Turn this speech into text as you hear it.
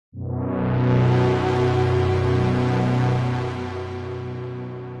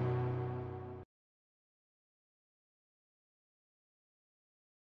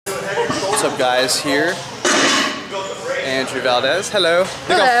guys here. Andrea Valdez, hello.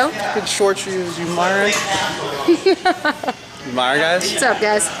 Hello. Look how good short shoes you admire. Admire, guys? What's up,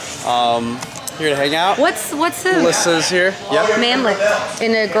 guys? Here to hang out. What's the Melissa's here. Yep. manlet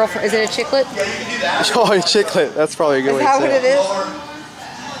in a girlfriend? Is it a chicklet? Oh, a chicklet. That's probably a good way to say it. Is that what it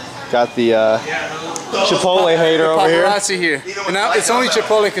is? Got the Chipotle hater over here. Paparazzi here. And now it's only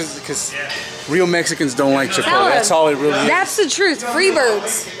Chipotle because real Mexicans don't like Chipotle. That's all it really is. That's the truth.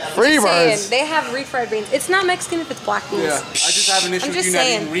 Freebirds. Freebirds. They have refried beans. It's not Mexican if it's black beans. Yeah. I just have an issue with you not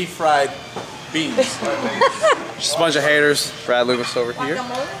eating refried beans. Just a bunch of haters. Brad Loomis over here.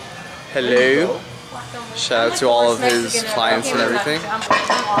 Hello. Shout out to all of his clients and everything.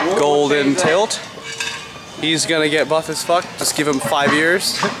 Golden Tilt. He's gonna get buff as fuck. Just give him 5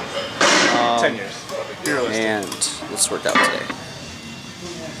 years. 10 years. And let's work out today.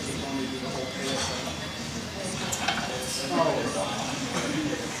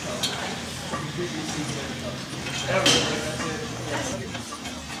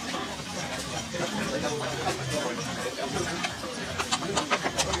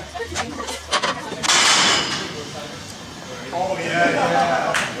 Oh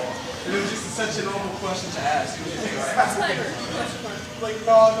yeah. It was just such a normal question to ask. Like,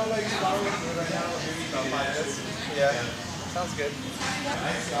 no, like, right now, maybe about 5 minutes. Yeah. Sounds good.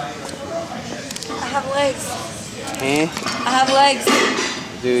 I have legs. Eh? I have legs.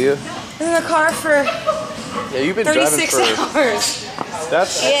 Do you? I'm in the car for Yeah, you've been 36 driving for. hours.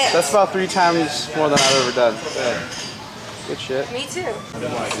 That's about 3 times more than I've ever done. Good shit. Me too.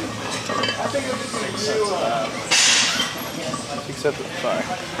 Except for sorry.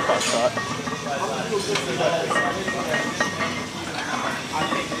 Cross shot.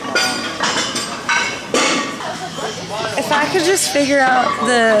 If I could just figure out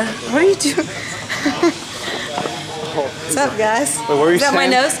the... What are you doing? What's up, guys? Wait, what were you Is that saying?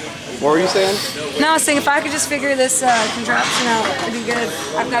 my nose? What were you saying? No, I was saying if I could just figure this contraption out, it'd be good.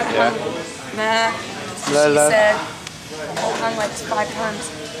 I've got it hung. Nah. She said hung like 5 times.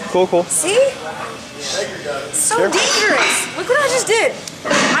 Cool, cool. See? So dangerous. Look what I just did.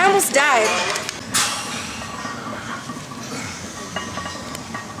 I almost died.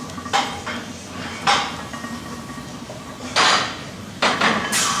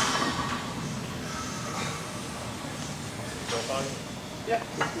 Yeah.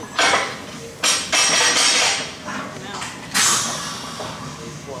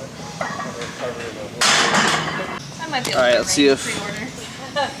 Alright, let's see if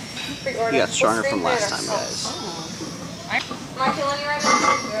we got stronger from last time, guys. Am I killing you right now?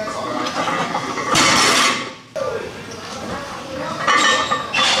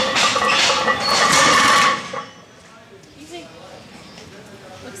 Easy.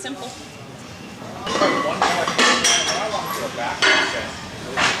 Looks simple.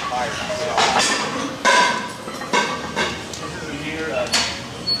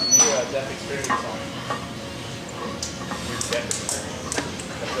 Death experience on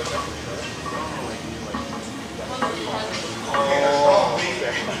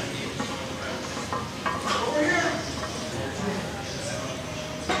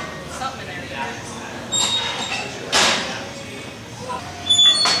Something in there.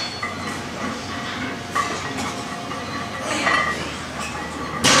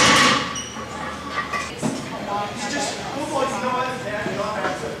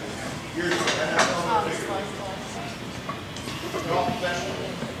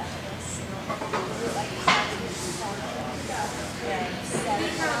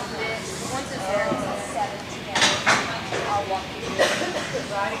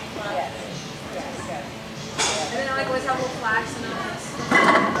 And then I always have little flags and all this.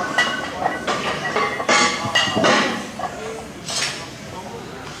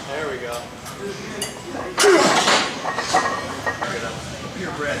 There we go.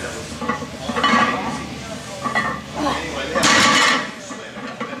 pure bread. That was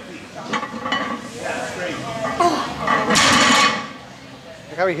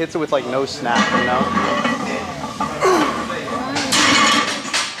Look how he hits it with like no snap, you know?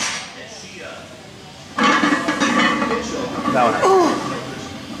 That one.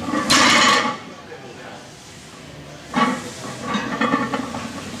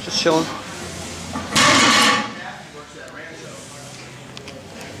 Just chilling.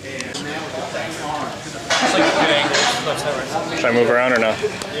 Should I move around or no?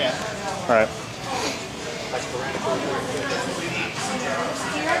 Yeah. All right.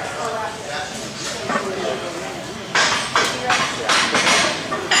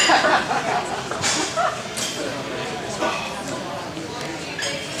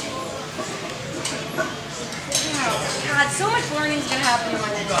 God, so much learning is going to happen in my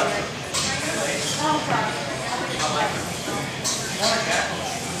next year.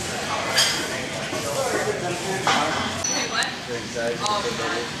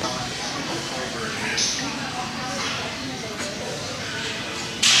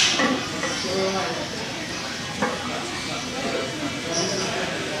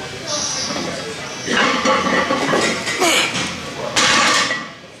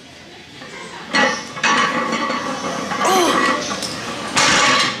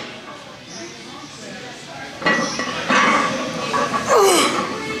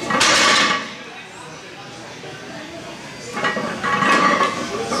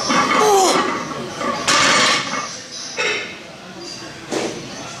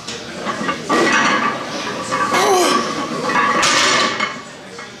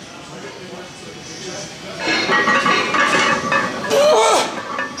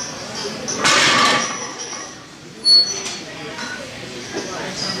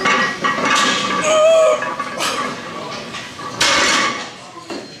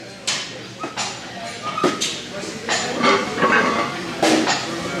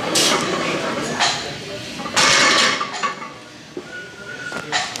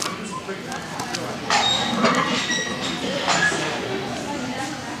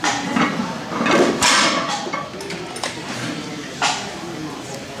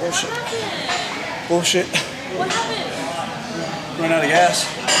 Bullshit. What happened? Run out of gas.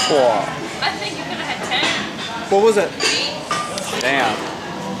 Whoa. I think you could have had 10. What was it? Damn.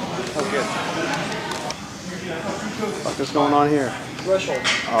 Oh, good. What is going on here? Threshold.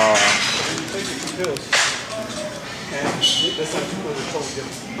 Oh. Take some pills. And this time people are totally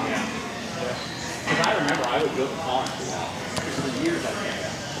different. Yeah. Because I remember I would go to college for years I did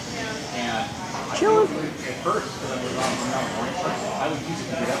that. And chilling. At first, because I was on the morning person, I would use it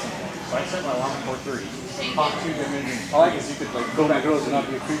to get up. So I set my alarm at 4:30. Pop 2 minutes. I like it. You could like go back roads and not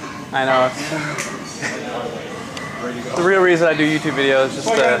be a creep. I know. The real reason I do YouTube videos is just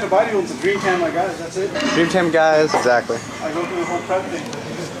to bodybuilding, dream time, my guys. That's it. Dream Team guys, exactly. I go through the whole prep thing.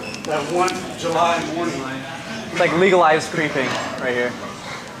 That 1 July morning. It's like legalized creeping right here.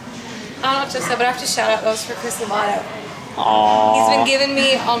 I don't know what to say, but I have to shout out those for Chris Lamato. Aww. He's been giving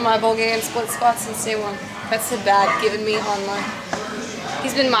me on my Bulgarian split squats since day one. That's the bad giving me on my.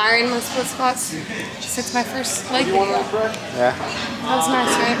 He's been miring my split squats since my first leg video. Yeah. That was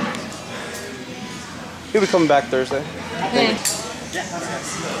nice, right? He'll be coming back Thursday. Yeah.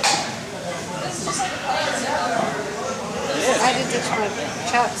 I did ditch my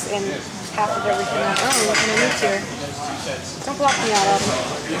chucks and half of everything I own when I moved here. Don't block me out of them.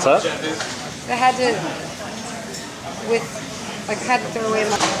 What's up? I had to, I had to throw away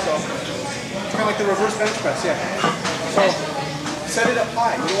my... It's kind of like the reverse bench press, yeah. So, set it up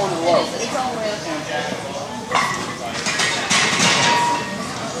high. You don't want to low. It's all way.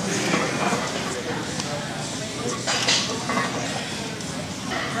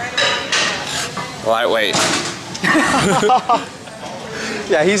 Lightweight.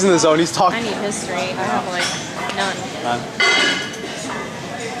 Yeah, he's in the zone. He's talking. I need history. I have like none. None.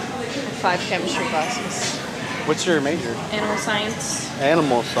 5 chemistry classes. What's your major? Animal science.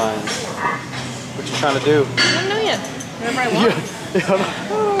 Animal science. What you trying to do? I don't know yet. Whatever I want.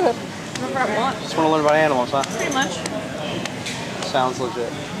 Whatever I want. Just want to learn about animals, huh? Pretty much. Sounds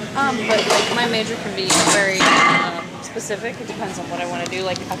legit. But like my major can be very specific. It depends on what I want to do.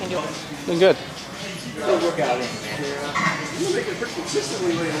 Like if I can do it. Doing good. Still work out. You're making it pretty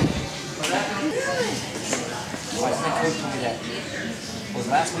consistently lately. Why did my coach tell me that? Was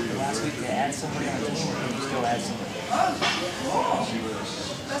last week to add somebody on the team, or can you still add somebody?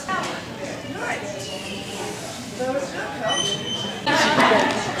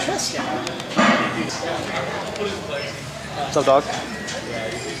 What's up, dog?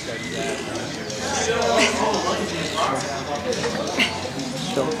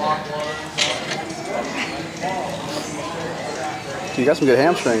 You got some good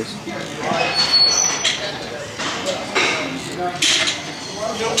hamstrings.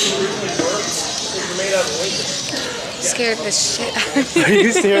 Scared the shit out of me. Are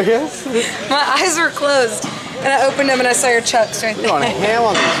you serious? My eyes were closed, and I opened them and I saw your chucks right there. You're on ham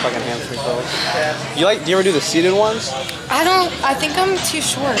on these fucking hamstring fellas. Do you ever do the seated ones? I think I'm too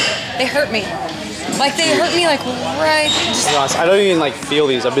short. They hurt me. Like they hurt me like right. To be honest, I don't even like feel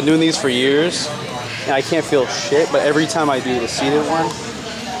these. I've been doing these for years, and I can't feel shit. But every time I do the seated one, it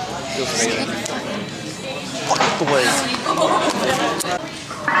feels amazing. Fuck the way.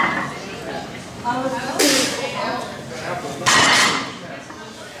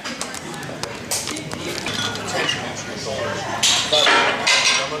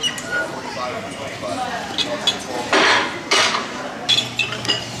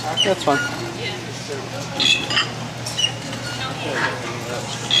 That's fun.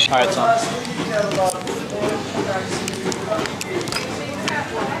 Alright, son.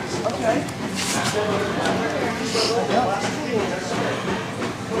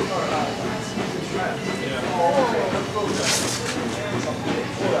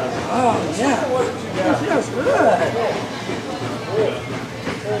 Oh, yeah. That feels good.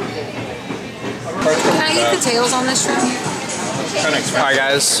 Can I eat the tails on this shrimp? Alright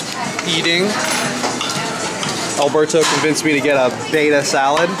guys, eating. Alberto convinced me to get a beta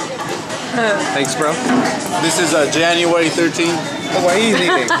salad. Thanks, bro. This is January 13th. Oh, why are you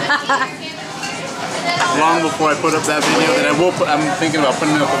eating? Long before I put up that video, and I'm thinking about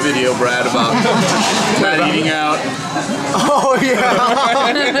putting up a video, Brad, about not eating out. Oh yeah.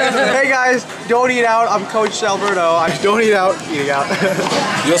 Hey guys, don't eat out. I'm Coach Alberto. Don't eat out, eating out.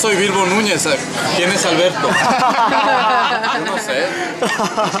 Yo soy Bilbo Núñez. ¿Quién es Alberto? Yo no sé.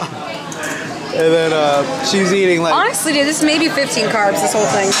 And then she's eating like. Honestly, dude, this is maybe 15 carbs, this whole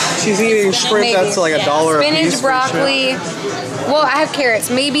thing. She's eating shrimp Maybe. that's like $1 a piece. Spinach, broccoli. Well, I have carrots.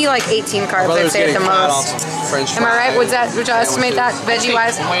 Maybe like 18 carbs, I'd say at the most. Am I right? Would y'all estimate that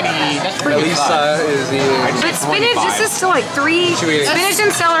veggie-wise? Elisa is eating. But spinach, this is still like 3. Spinach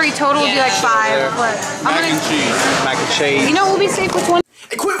and celery total would be like 5. But Mac and cheese. Mac and cheese. You know what would be safe with one?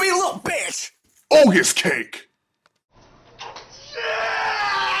 Hey, quit being a little bitch! Ogus cake!